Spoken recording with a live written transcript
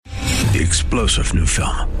The explosive new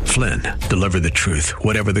film, Flynn, deliver the truth,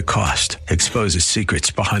 whatever the cost, exposes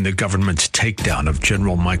secrets behind the government's takedown of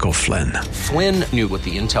General Michael Flynn. Flynn knew what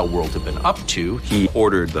the intel world had been up to. He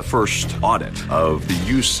ordered the first audit of the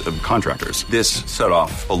use of contractors. This set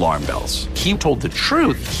off alarm bells. He told the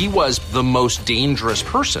truth. He was the most dangerous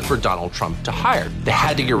person for Donald Trump to hire. They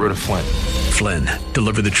had to get rid of Flynn. Flynn,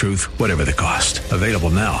 deliver the truth, whatever the cost. Available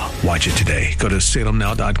now. Watch it today. Go to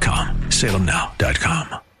salemnow.com.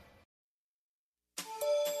 salemnow.com.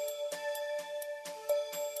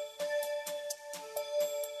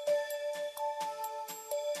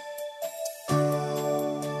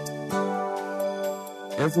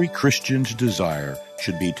 Every Christian's desire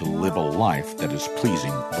should be to live a life that is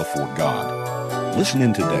pleasing before God. Listen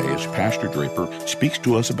in today as Pastor Draper speaks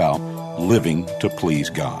to us about living to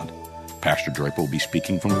please God. Pastor Draper will be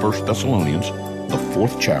speaking from 1 Thessalonians, the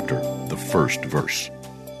 4th chapter, the 1st verse.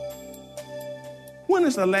 When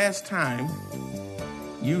is the last time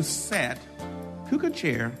you took a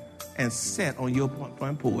chair and sat on your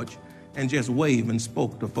front porch and just waved and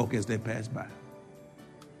spoke to folk as they passed by?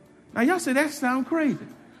 Now, y'all say, that sounds crazy.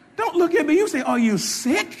 Don't look at me. You say, are you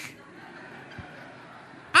sick?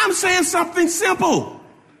 I'm saying something simple.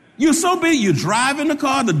 You're so busy, you drive in the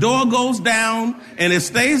car, the door goes down, and it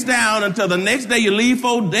stays down until the next day you leave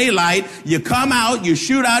for daylight. You come out, you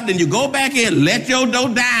shoot out, then you go back in, let your door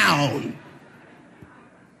down.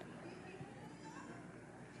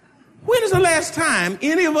 When is the last time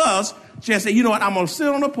any of us just say, you know what, I'm going to sit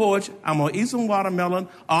on the porch, I'm going to eat some watermelon, or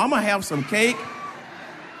I'm going to have some cake.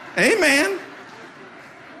 Amen.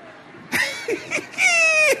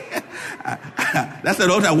 That's that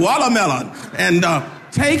old watermelon. And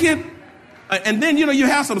take it. And then, you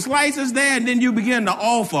have some slices there, and then you begin to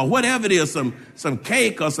offer whatever it is, some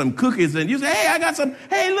cake or some cookies. And you say, hey, I got some.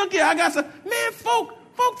 Hey, look here, I got some. Man, folk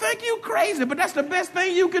think you crazy, but that's the best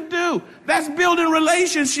thing you could do. That's building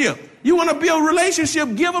relationship. You want to build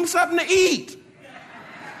relationship, give them something to eat.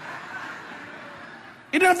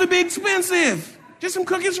 It doesn't have to be expensive. Just some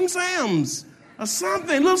cookies from Sam's or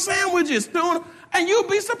something, little sandwiches. And you'll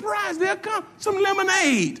be surprised. There'll come some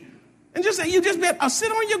lemonade. And just say, you just bet,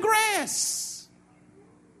 sit on your grass.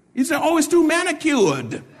 You say, oh, it's too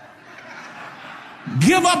manicured.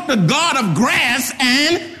 Give up the god of grass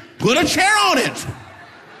and put a chair on it.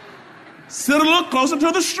 Sit a little closer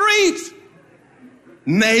to the street.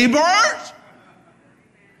 Neighbors.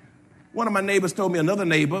 One of my neighbors told me, another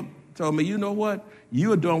neighbor told me, you know what?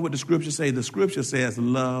 You are doing what the scripture says. The scripture says,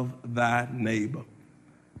 love thy neighbor.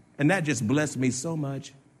 And that just blessed me so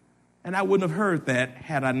much. And I wouldn't have heard that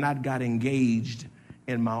had I not got engaged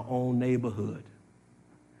in my own neighborhood.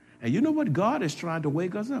 And you know what? God is trying to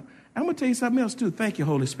wake us up. I'm going to tell you something else, too. Thank you,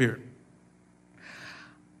 Holy Spirit.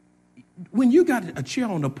 When you got a chair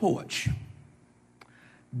on the porch,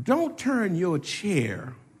 don't turn your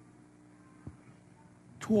chair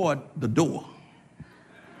toward the door.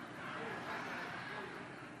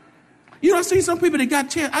 I see some people that got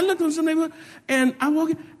chairs. I looked at some neighbors, and I walk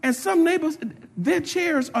in, and some neighbors, their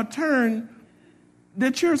chairs are turned,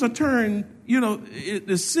 they're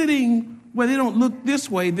sitting where they don't look this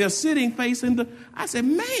way. They're sitting facing I said,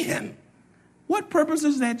 man, what purpose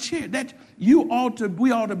is that chair? We ought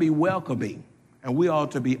to be welcoming, and we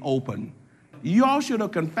ought to be open. Y'all should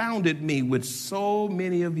have confounded me with so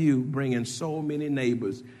many of you bringing so many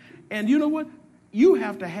neighbors. And you know what? You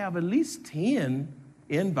have to have at least 10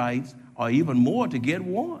 invites or even more to get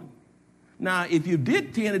one. Now, if you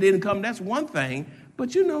did 10 and didn't come, that's one thing.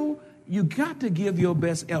 But you got to give your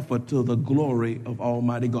best effort to the glory of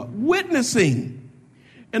Almighty God. Witnessing.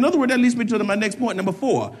 In other words, that leads me to my next point, number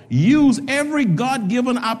 4. Use every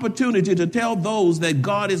God-given opportunity to tell those that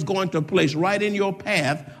God is going to place right in your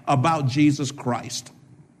path about Jesus Christ.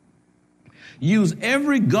 Use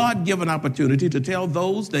every God-given opportunity to tell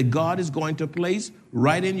those that God is going to place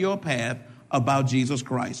right in your path about Jesus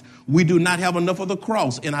Christ. We do not have enough of the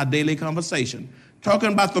cross in our daily conversation.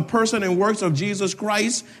 Talking about the person and works of Jesus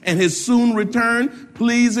Christ and his soon return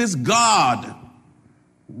pleases God.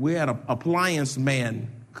 We had an appliance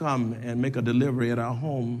man come and make a delivery at our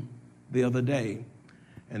home the other day.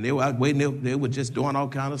 And they were out waiting. They were just doing all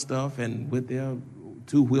kind of stuff and with their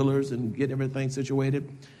two-wheelers and getting everything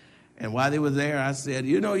situated. And while they were there, I said,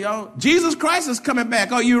 y'all, Jesus Christ is coming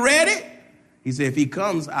back. Are you ready? He said, if he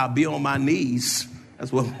comes, I'll be on my knees.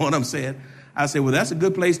 That's what one of them said. I said, well, that's a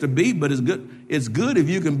good place to be, but it's good if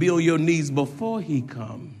you can be on your knees before he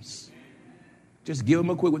comes. Just give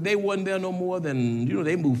him a quick. They wasn't there no more than,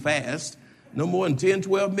 they move fast. No more than 10,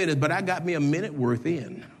 12 minutes, but I got me a minute worth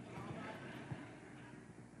in.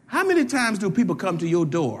 How many times do people come to your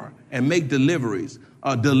door and make deliveries,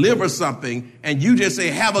 deliver something, and you just say,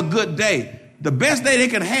 have a good day. The best day they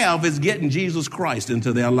can have is getting Jesus Christ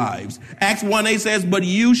into their lives. Acts 1:8 says, but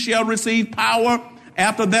you shall receive power.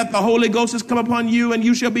 After that, the Holy Ghost has come upon you, and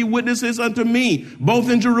you shall be witnesses unto me, both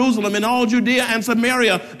in Jerusalem and all Judea and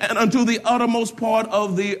Samaria, and unto the uttermost part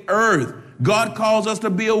of the earth. God calls us to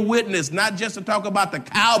be a witness, not just to talk about the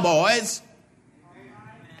Cowboys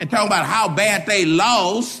and talk about how bad they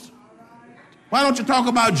lost. Why don't you talk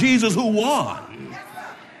about Jesus who won,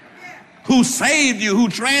 who saved you, who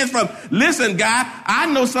transformed? Listen, guy, I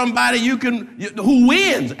know somebody who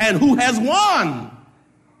wins and who has won.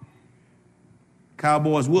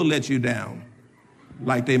 Cowboys will let you down,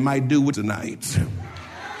 like they might do with tonight.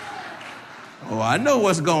 Oh, I know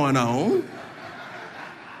what's going on.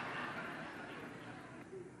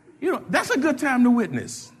 You know, that's a good time to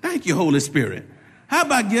witness. Thank you, Holy Spirit. How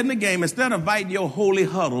about getting a game instead of inviting your holy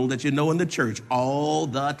huddle that you know in the church all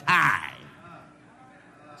the time?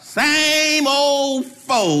 Same old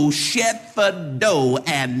foe, shed for dough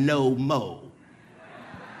and no more.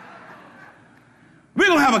 We're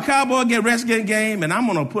going to have a Cowboy get Redskins game, and I'm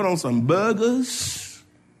going to put on some burgers.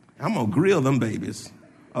 I'm going to grill them babies.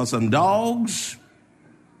 Or some dogs,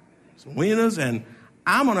 some wieners, and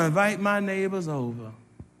I'm going to invite my neighbors over.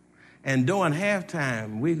 And during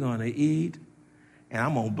halftime, we're going to eat, and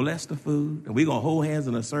I'm going to bless the food, and we're going to hold hands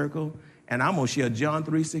in a circle, and I'm going to share John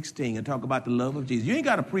 3:16 and talk about the love of Jesus. You ain't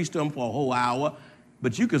got to preach to them for a whole hour,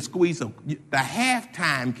 but you can squeeze them. The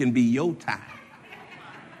halftime can be your time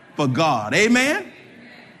for God. Amen?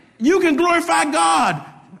 You can glorify God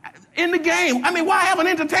in the game. I mean, why have an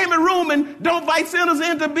entertainment room and don't invite sinners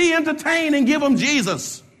in to be entertained and give them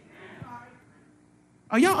Jesus?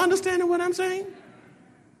 Are y'all understanding what I'm saying?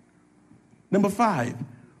 Number 5,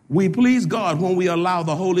 we please God when we allow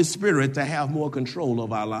the Holy Spirit to have more control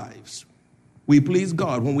of our lives. We please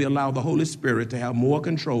God when we allow the Holy Spirit to have more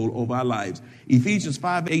control over our lives. Ephesians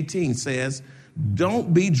 5:18 says,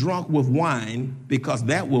 don't be drunk with wine because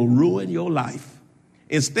that will ruin your life.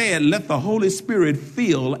 Instead, let the Holy Spirit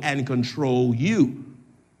fill and control you.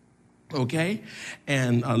 Okay?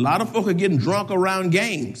 And a lot of folk are getting drunk around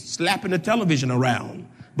games, slapping the television around.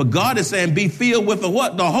 But God is saying, be filled with the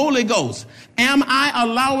what? The Holy Ghost. Am I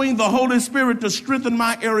allowing the Holy Spirit to strengthen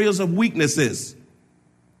my areas of weaknesses?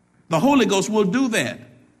 The Holy Ghost will do that.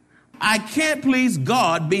 I can't please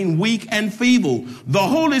God being weak and feeble. The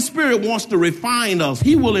Holy Spirit wants to refine us.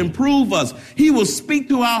 He will improve us. He will speak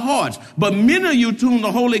to our hearts. But many of you tune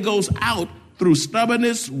the Holy Ghost out through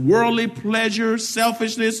stubbornness, worldly pleasure,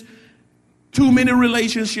 selfishness, too many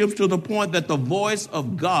relationships to the point that the voice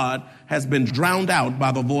of God has been drowned out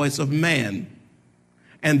by the voice of man.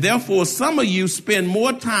 And therefore, some of you spend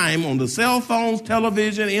more time on the cell phones,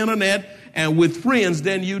 television, internet, and with friends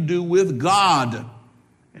than you do with God.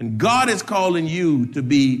 And God is calling you to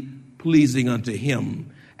be pleasing unto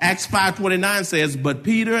him. Acts 5:29 says, but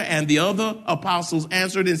Peter and the other apostles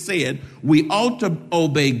answered and said, we ought to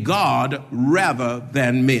obey God rather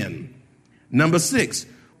than men. Number 6,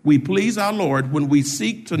 we please our Lord when we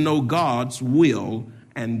seek to know God's will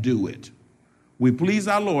and do it. We please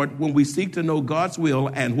our Lord when we seek to know God's will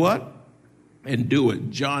and what? And do it.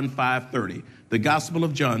 John 5:30. The Gospel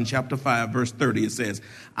of John, chapter 5, verse 30, it says,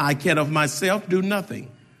 I can of myself do nothing.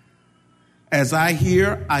 As I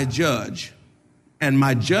hear, I judge, and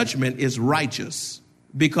my judgment is righteous,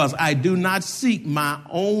 because I do not seek my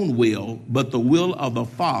own will, but the will of the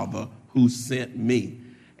Father who sent me.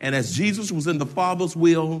 And as Jesus was in the Father's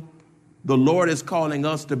will, the Lord is calling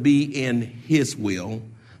us to be in his will.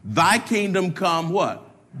 Thy kingdom come what?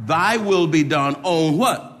 Thy will be done on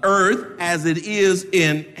what? Earth as it is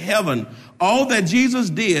in heaven. All that Jesus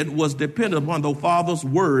did was dependent upon the Father's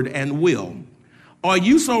word and will. Are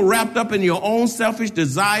you so wrapped up in your own selfish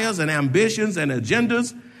desires and ambitions and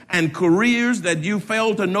agendas and careers that you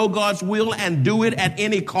fail to know God's will and do it at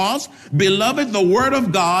any cost? Beloved, the word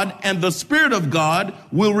of God and the Spirit of God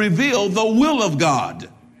will reveal the will of God.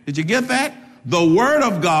 Did you get that? The word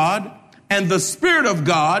of God and the Spirit of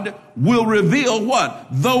God will reveal what?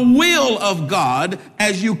 The will of God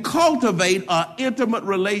as you cultivate an intimate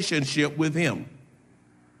relationship with him.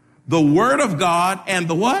 The word of God and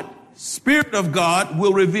the what? Spirit of God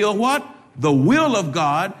will reveal what? The will of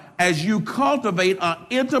God as you cultivate an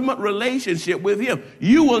intimate relationship with him.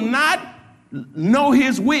 You will not know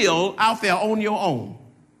his will out there on your own.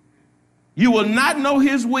 You will not know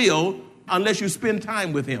his will unless you spend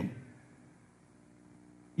time with him.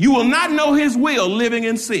 You will not know his will living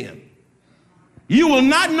in sin. You will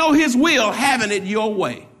not know his will having it your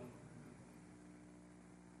way.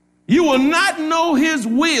 You will not know his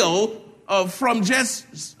will from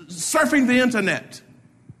just surfing the internet.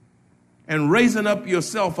 and raising up your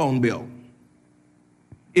cell phone bill.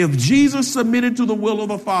 If Jesus submitted to the will of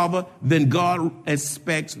the Father, then God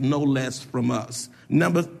expects no less from us.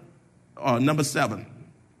 Number 7.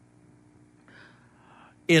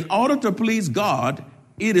 In order to please God,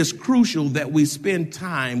 it is crucial that we spend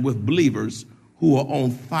time with believers who are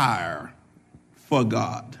on fire for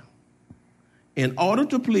God. In order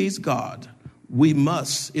to please God,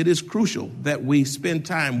 it is crucial that we spend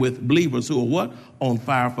time with believers who are what? On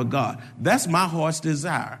fire for God. That's my heart's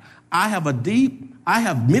desire. I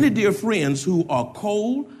have many dear friends who are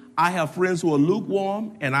cold. I have friends who are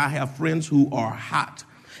lukewarm, and I have friends who are hot.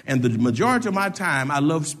 And the majority of my time, I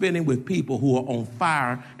love spending with people who are on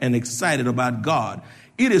fire and excited about God.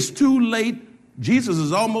 It is too late. Jesus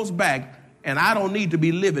is almost back, and I don't need to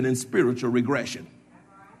be living in spiritual regression.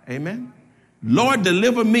 Amen. Lord,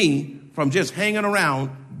 deliver me from just hanging around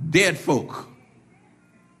dead folk.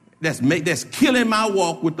 That's killing my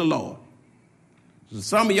walk with the Lord. So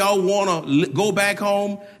some of y'all want to go back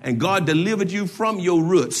home, and God delivered you from your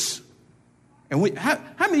roots. And how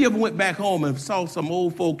many of you ever went back home and saw some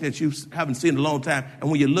old folk that you haven't seen in a long time, and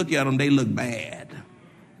when you look at them, they look bad?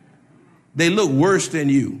 They look worse than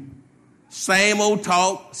you. Same old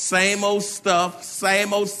talk, same old stuff,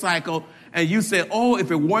 same old cycle. And you say, oh, if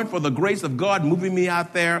it weren't for the grace of God moving me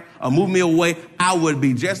out there or moving me away, I would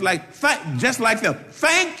be just like them.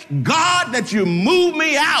 Thank God that you moved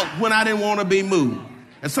me out when I didn't want to be moved.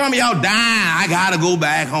 And some of y'all dying, I got to go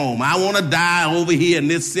back home. I want to die over here in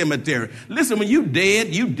this cemetery. Listen, when you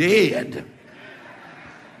dead, you dead.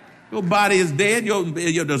 Your body is dead.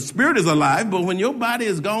 The spirit is alive, but when your body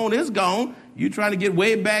is gone, it's gone. You trying to get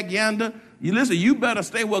way back yonder. You better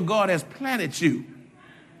stay where God has planted you.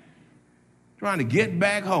 Trying to get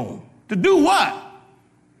back home. To do what?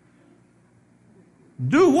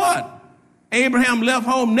 Do what? Abraham left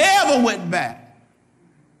home, never went back.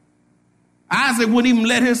 Isaac wouldn't even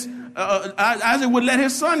let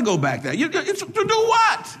his son go back there. To do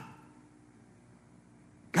what?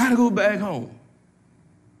 Got to go back home.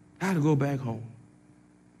 Got to go back home.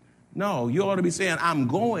 No, you ought to be saying, I'm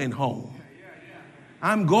going home.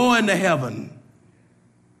 I'm going to heaven.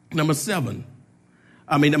 Number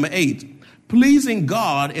 8. Pleasing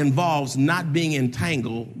God involves not being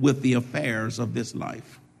entangled with the affairs of this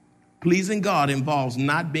life. Pleasing God involves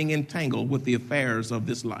not being entangled with the affairs of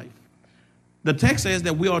this life. The text says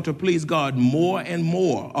that we are to please God more and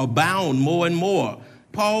more, abound more and more.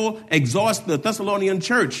 Paul exhorts the Thessalonian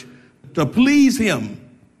church to please him.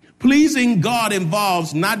 Pleasing God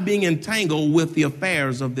involves not being entangled with the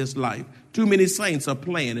affairs of this life. Too many saints are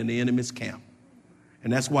playing in the enemy's camp.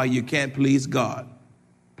 And that's why you can't please God.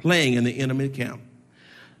 Playing in the enemy camp.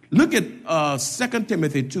 Look at 2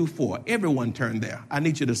 Timothy 2:4. Everyone turn there. I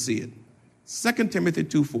need you to see it. 2 Timothy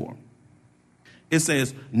 2:4. It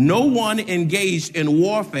says, no one engaged in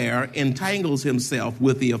warfare entangles himself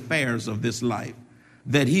with the affairs of this life,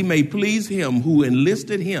 that he may please him who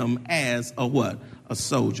enlisted him as a what? A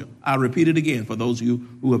soldier. I repeat it again for those of you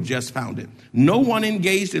who have just found it. No one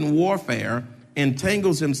engaged in warfare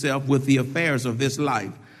entangles himself with the affairs of this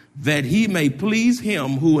life, that he may please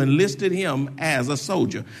him who enlisted him as a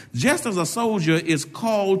soldier. Just as a soldier is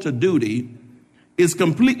called to duty, is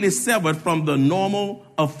completely severed from the normal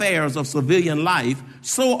affairs of civilian life,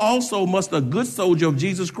 so also must a good soldier of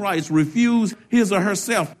Jesus Christ refuse his or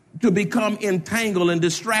herself to become entangled and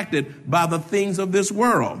distracted by the things of this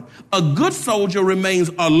world. A good soldier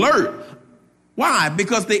remains alert. Why?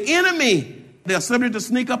 Because the enemy, they're subject to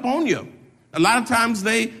sneak up on you. A lot of times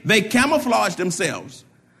they camouflage themselves.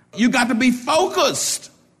 You got to be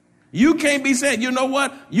focused. You can't be saying, you know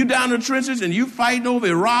what, you down in the trenches and you fighting over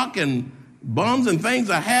Iraq and bombs and things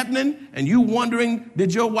are happening, and you wondering,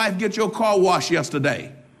 did your wife get your car washed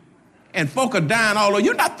yesterday? And folk are dying all over.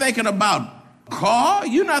 You're not thinking about car.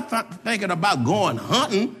 You're not thinking about going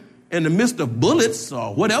hunting in the midst of bullets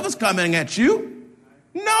or whatever's coming at you.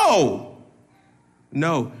 No,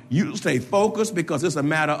 you stay focused because it's a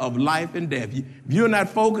matter of life and death. If you're not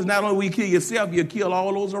focused, not only will you kill yourself, you'll kill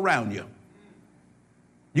all those around you.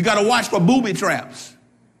 You got to watch for booby traps.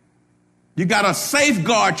 You got to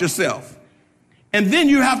safeguard yourself. And then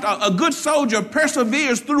you have to, a good soldier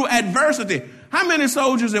perseveres through adversity. How many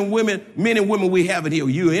soldiers and women, men and women we have in here?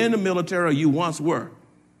 You in the military or you once were?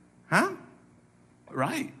 Huh?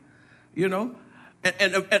 Right. You know,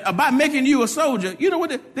 and about making you a soldier, you know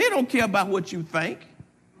what? They don't care about what you think.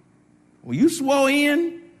 When you swore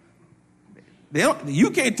in,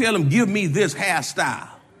 you can't tell them, give me this hairstyle.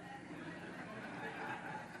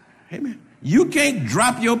 Amen. You can't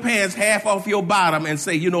drop your pants half off your bottom and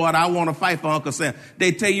say, you know what, I want to fight for Uncle Sam.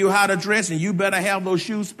 They tell you how to dress, and you better have those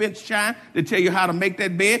shoes spit shine. They tell you how to make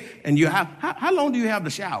that bed, and you have, how long do you have to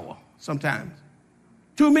shower sometimes?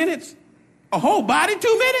 2 minutes? A whole body,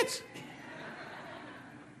 2 minutes?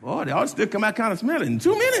 Boy, they ought to still come out kind of smelling in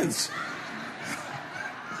 2 minutes.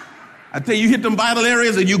 I tell you, hit them vital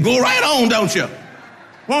areas and you go right on, don't you?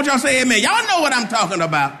 Won't y'all say amen? Y'all know what I'm talking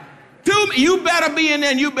about. You better be in there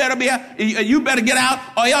and you better get out,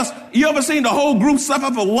 or else you ever seen the whole group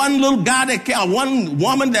suffer for one little guy one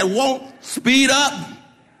woman that won't speed up?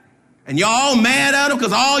 And y'all all mad at her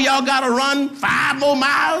because all y'all got to run 5 more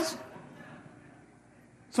miles?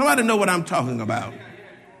 Somebody know what I'm talking about.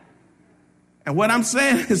 And what I'm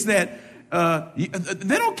saying is that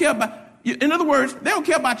they don't care about, in other words, they don't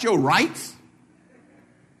care about your rights,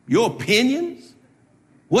 your opinions,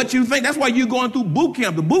 what you think. That's why you're going through boot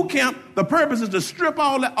camp. The boot camp, the purpose is to strip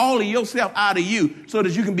all of yourself out of you so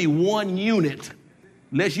that you can be one unit,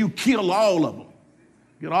 unless you kill all of them.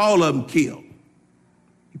 Get all of them killed.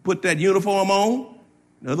 You put that uniform on.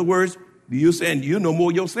 In other words, you're saying you know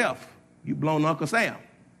more yourself. You blown Uncle Sam.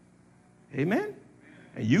 Amen?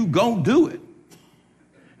 And you gonna do it.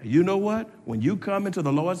 And you know what? When you come into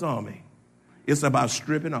the Lord's army, it's about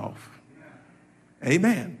stripping off.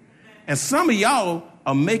 Amen. And some of y'all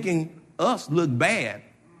are making us look bad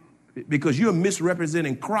because you're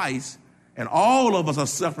misrepresenting Christ, and all of us are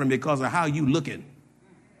suffering because of how you looking.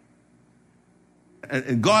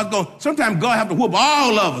 And sometimes God have to whoop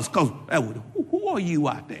all of us because who are you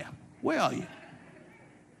out there? Where are you?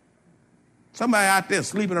 Somebody out there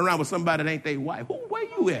sleeping around with somebody that ain't their wife. Where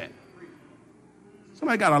you at?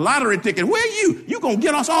 Somebody got a lottery ticket. Where you? You gonna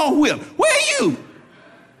get us all whipped. Where you?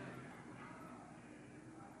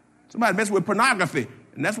 Somebody messing with pornography,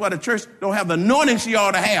 and that's why the church don't have the anointing she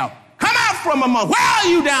ought to have. Come out from among. Where are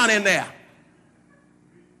you down in there?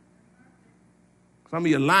 Some of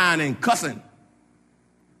you lying and cussing.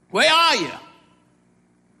 Where are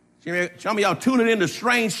you? Some of y'all tuning into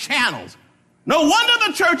strange channels. No wonder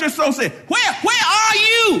the church is so sick. Where are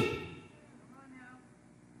you?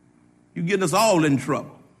 You're getting us all in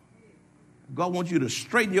trouble. God wants you to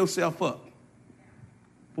straighten yourself up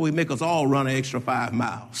before he make us all run an extra 5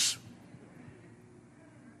 miles.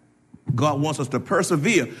 God wants us to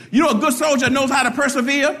persevere. You know, a good soldier knows how to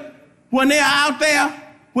persevere. When they're out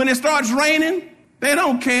there, when it starts raining, they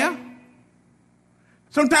don't care.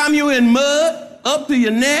 Sometimes you're in mud up to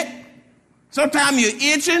your neck. Sometimes you're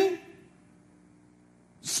itching.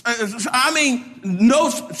 Sometimes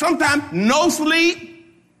no sleep.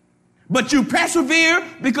 But you persevere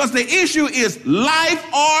because the issue is life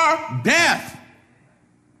or death.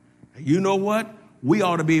 You know what? We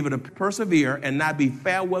ought to be able to persevere and not be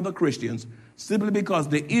fair weather Christians simply because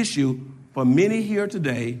the issue for many here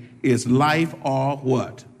today is life or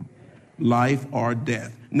what? Life or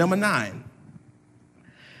death. Number 9.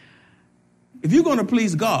 If you're going to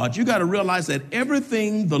please God, you got to realize that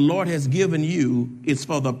everything the Lord has given you is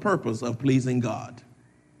for the purpose of pleasing God.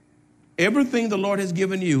 Everything the Lord has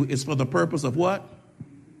given you is for the purpose of what?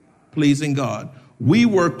 Pleasing God. We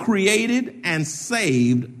were created and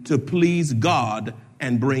saved to please God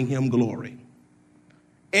and bring him glory.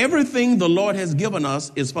 Everything the Lord has given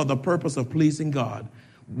us is for the purpose of pleasing God.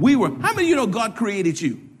 How many of you know God created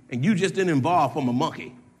you and you just didn't evolve from a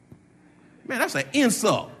monkey? Man, that's an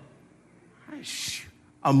insult.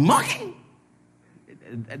 A monkey?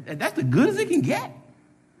 That's the good as it can get.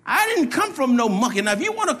 I didn't come from no monkey. Now, if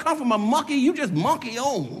you want to come from a monkey, you just monkey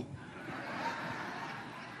on.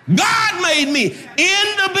 God made me. In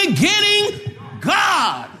the beginning,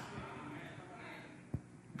 God.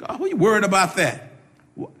 God, what are you worried about that?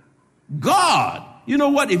 God. You know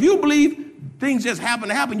what? If you believe things just happen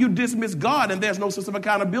to happen, you dismiss God and there's no sense of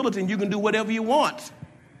accountability and you can do whatever you want.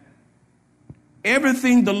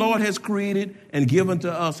 Everything the Lord has created and given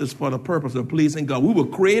to us is for the purpose of pleasing God. We were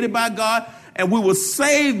created by God and we were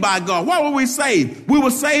saved by God. Why were we saved? We were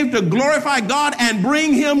saved to glorify God and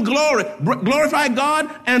bring him glory. Glorify God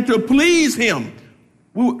and to please him.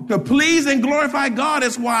 To please and glorify God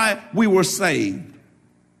is why we were saved.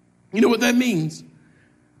 You know what that means?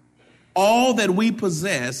 All that we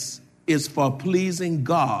possess is for pleasing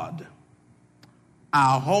God.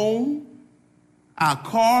 Our home, our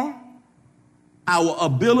car, our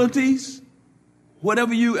abilities,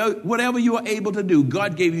 whatever you are able to do,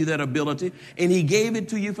 God gave you that ability, and he gave it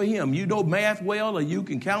to you for him. You know math well, or you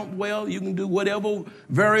can count well, you can do whatever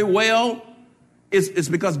very well. It's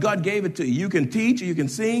because God gave it to you. You can teach, you can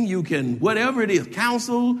sing, you can, whatever it is,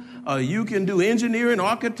 counsel, you can do engineering,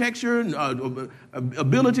 architecture,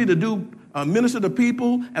 ability to do minister to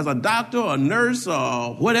people as a doctor, a nurse,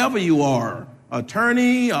 whatever you are,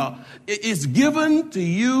 attorney. It's given to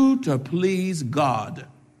you to please God.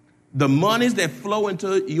 The monies that flow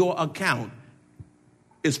into your account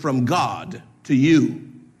is from God to you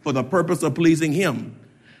for the purpose of pleasing him.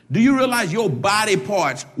 Do you realize your body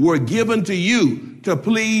parts were given to you to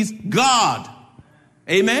please God?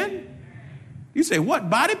 Amen? You say, what,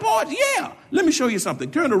 body parts? Yeah. Let me show you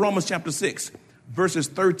something. Turn to Romans chapter 6, verses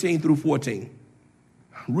 13 through 14.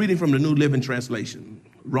 Reading from the New Living Translation.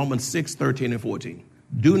 Romans 6, 13 and 14.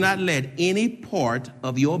 Do not let any part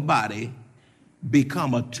of your body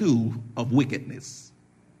become a tool of wickedness,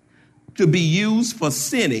 to be used for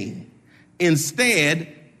sinning. Instead,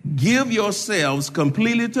 give yourselves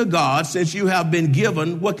completely to God, since you have been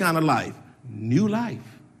given what kind of life? New life.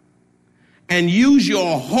 And use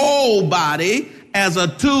your whole body as a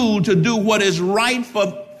tool to do what is right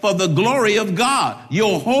for the glory of God.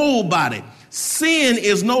 Your whole body. Sin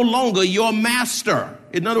is no longer your master.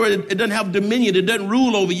 In other words, it doesn't have dominion. It doesn't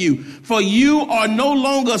rule over you. For you are no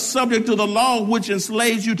longer subject to the law which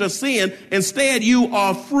enslaves you to sin. Instead, you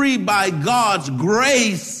are free by God's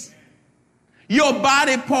grace. Your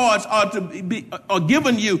body parts are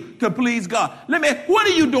given you to please God. What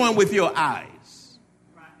are you doing with your eyes?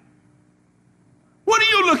 What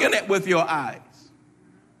are you looking at with your eyes?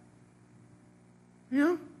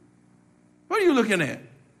 Yeah? What are you looking at?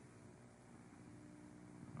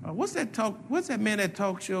 What's that man that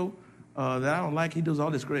talk show that I don't like? He does all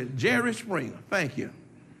this crazy. Jerry Springer. Thank you.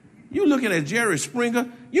 You looking at Jerry Springer?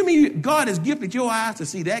 You mean God has gifted your eyes to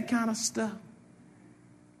see that kind of stuff?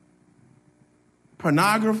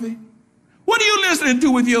 Pornography? What are you listening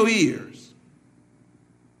to with your ears?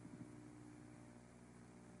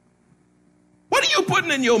 What are you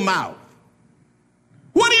putting in your mouth?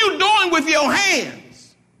 What are you doing with your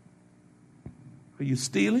hands? Are you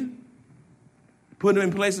stealing? Putting them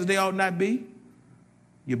in places they ought not be?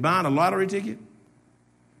 You buying a lottery ticket?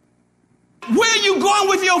 Where are you going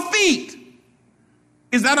with your feet?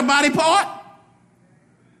 Is that a body part?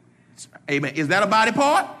 Amen. Is that a body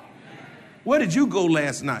part? Where did you go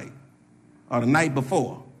last night? Or the night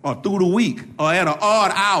before? Or through the week? Or at an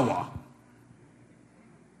odd hour?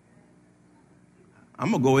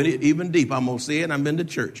 I'm going to go in it even deep. I'm going to say it. I'm in the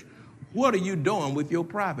church. What are you doing with your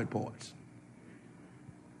private parts?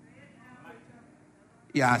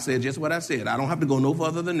 Yeah, I said just what I said. I don't have to go no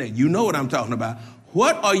further than that. You know what I'm talking about.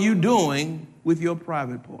 What are you doing with your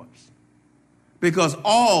private parts? Because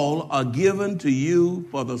all are given to you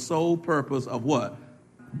for the sole purpose of what?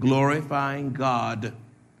 Glorifying God.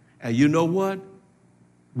 And you know what?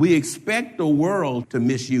 We expect the world to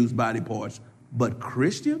misuse body parts, but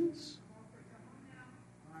Christians,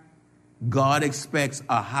 God expects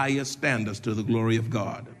a higher standards to the glory of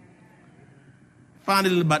God.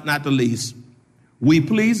 Finally, but not the least, we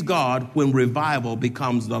please God when revival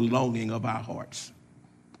becomes the longing of our hearts.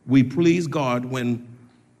 We please God when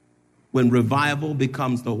revival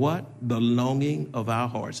becomes the what? The longing of our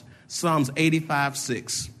hearts. Psalms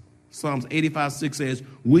 85:6. Psalms 85:6 says,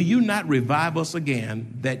 will you not revive us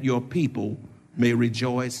again that your people may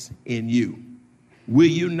rejoice in you? Will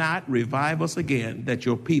you not revive us again that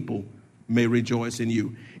your people may rejoice in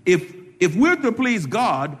you? If we're to please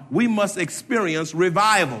God, we must experience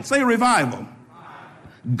revival. Say revival.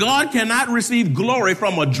 God cannot receive glory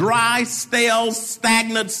from a dry, stale,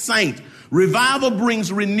 stagnant saint. Revival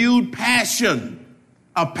brings renewed passion.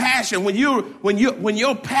 A passion. When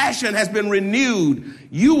your passion has been renewed,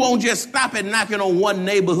 you won't just stop at knocking on one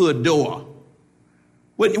neighborhood door.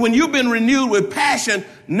 When you've been renewed with passion,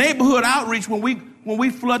 neighborhood outreach, when we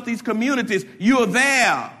flood these communities, you're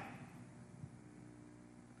there.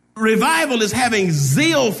 Revival is having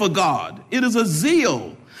zeal for God. It is a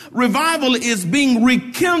zeal. Revival is being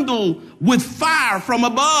rekindled with fire from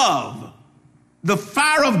above. The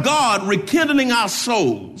fire of God rekindling our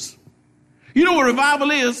souls. You know what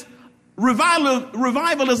revival is?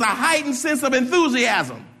 Revival is a heightened sense of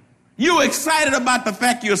enthusiasm. You're excited about the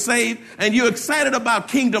fact you're saved, and you're excited about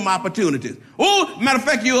kingdom opportunities. Oh, matter of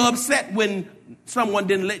fact, you're upset when someone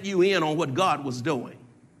didn't let you in on what God was doing.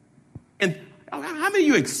 And how many of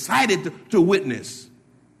you excited to witness?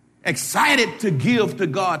 Excited to give to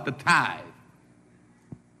God the tithe?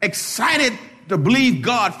 Excited to believe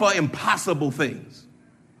God for impossible things?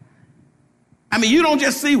 I mean, you don't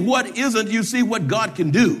just see what isn't, you see what God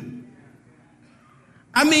can do.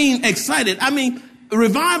 I mean, excited. I mean,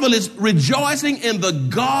 revival is rejoicing in the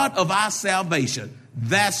God of our salvation.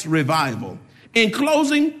 That's revival. In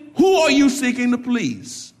closing, who are you seeking to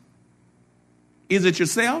please? Is it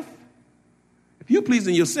yourself? If you're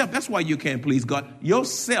pleasing yourself, that's why you can't please God.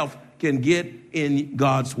 Yourself can get in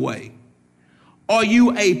God's way. Are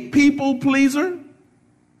you a people pleaser?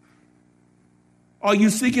 Are you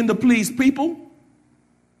seeking to please people?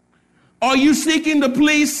 Are you seeking to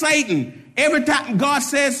please Satan? Every time God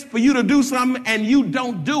says for you to do something and you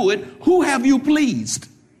don't do it, who have you pleased?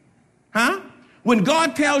 Huh? When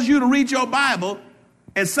God tells you to read your Bible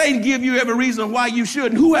and Satan give you every reason why you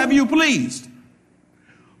shouldn't, who have you pleased?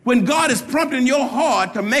 When God is prompting your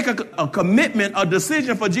heart to make a commitment, a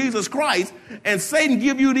decision for Jesus Christ, and Satan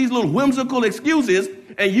give you these little whimsical excuses,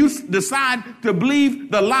 and you decide to believe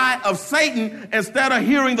the lie of Satan instead of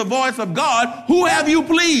hearing the voice of God, who have you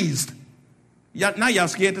pleased? Now y'all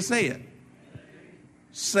scared to say it.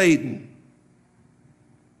 Satan.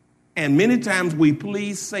 And many times we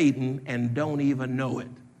please Satan and don't even know it.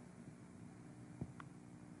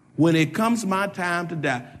 When it comes my time to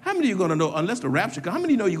die, how many of you are going to know, unless the rapture comes, how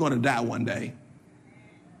many of you know you're going to die one day?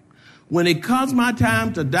 When it comes my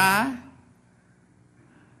time to die,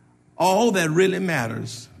 all that really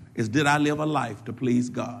matters is, did I live a life to please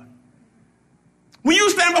God? When you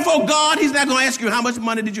stand before God, he's not going to ask you how much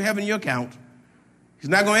money did you have in your account. He's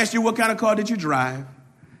not going to ask you what kind of car did you drive.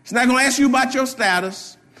 He's not going to ask you about your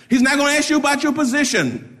status. He's not going to ask you about your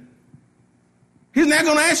position. He's not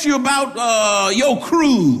going to ask you about your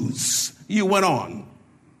cruise you went on.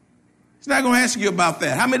 He's not going to ask you about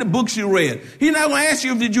that. How many books you read. He's not going to ask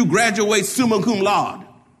you, did you graduate summa cum laude.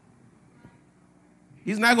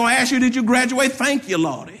 He's not going to ask you, did you graduate thank you,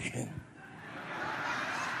 Lordy.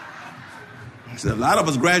 I said, a lot of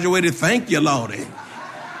us graduated thank you, Lordy.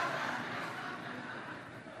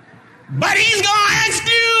 But he's going to ask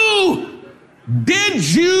you,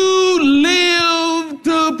 did you live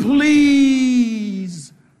to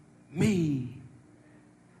please me?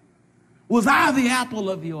 Was I the apple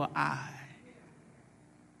of your eye?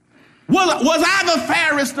 Was I the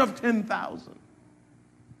fairest of 10,000?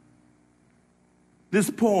 This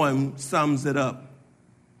poem sums it up,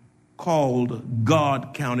 called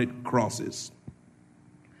God Counted Crosses.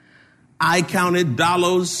 I counted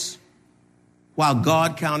dollars while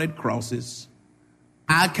God counted crosses.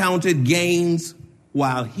 I counted gains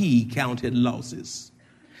while he counted losses.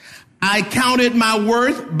 I counted my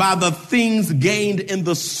worth by the things gained in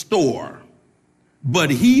the store, but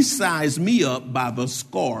he sized me up by the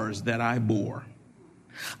scars that I bore.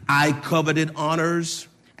 I coveted honors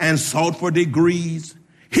and sought for degrees.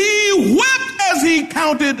 He wept as he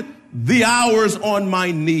counted the hours on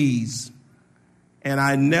my knees. And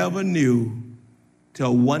I never knew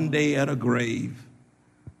till one day at a grave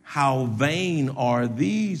how vain are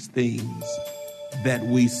these things that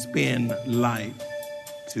we spend life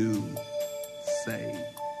to save.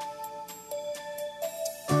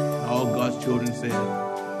 All God's children said.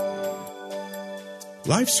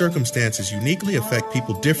 Life circumstances uniquely affect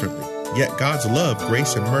people differently, yet God's love,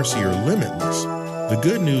 grace, and mercy are limitless. The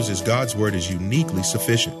good news is God's word is uniquely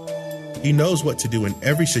sufficient. He knows what to do in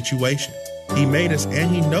every situation. He made us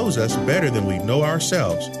and he knows us better than we know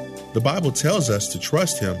ourselves. The Bible tells us to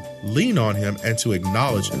trust him, lean on him, and to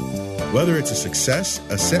acknowledge him. Whether it's a success,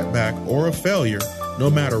 a setback, or a failure, no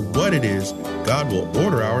matter what it is, God will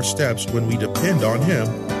order our steps when we depend on him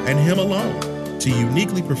and him alone to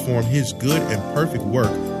uniquely perform his good and perfect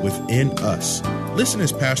work within us. Listen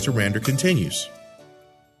as Pastor Rander continues.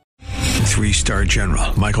 3-star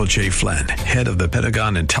General Michael J. Flynn, head of the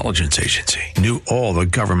Pentagon Intelligence Agency, knew all the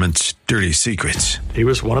government's dirty secrets. He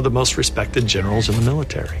was one of the most respected generals in the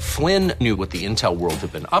military. Flynn knew what the intel world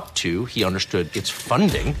had been up to. He understood its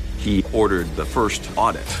funding. He ordered the first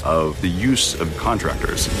audit of the use of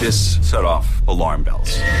contractors. This set off alarm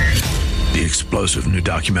bells. The explosive new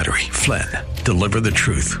documentary, Flynn, Deliver the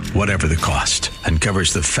Truth, Whatever the Cost,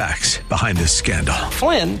 uncovers the facts behind this scandal.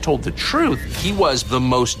 Flynn told the truth. He was the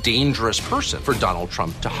most dangerous person for Donald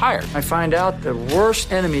Trump to hire. I find out the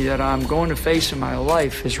worst enemy that I'm going to face in my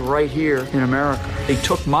life is right here in America. They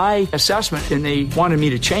took my assessment and they wanted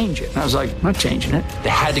me to change it. And I was like, I'm not changing it. They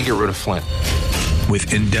had to get rid of Flynn.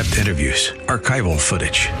 With in-depth interviews, archival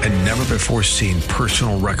footage, and never-before-seen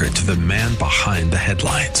personal records of the man behind the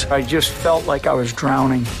headlines. I just felt like I was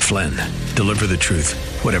drowning. Flynn, Deliver the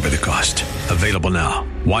Truth, Whatever the Cost. Available now.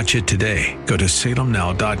 Watch it today. Go to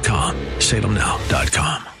salemnow.com.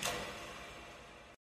 salemnow.com.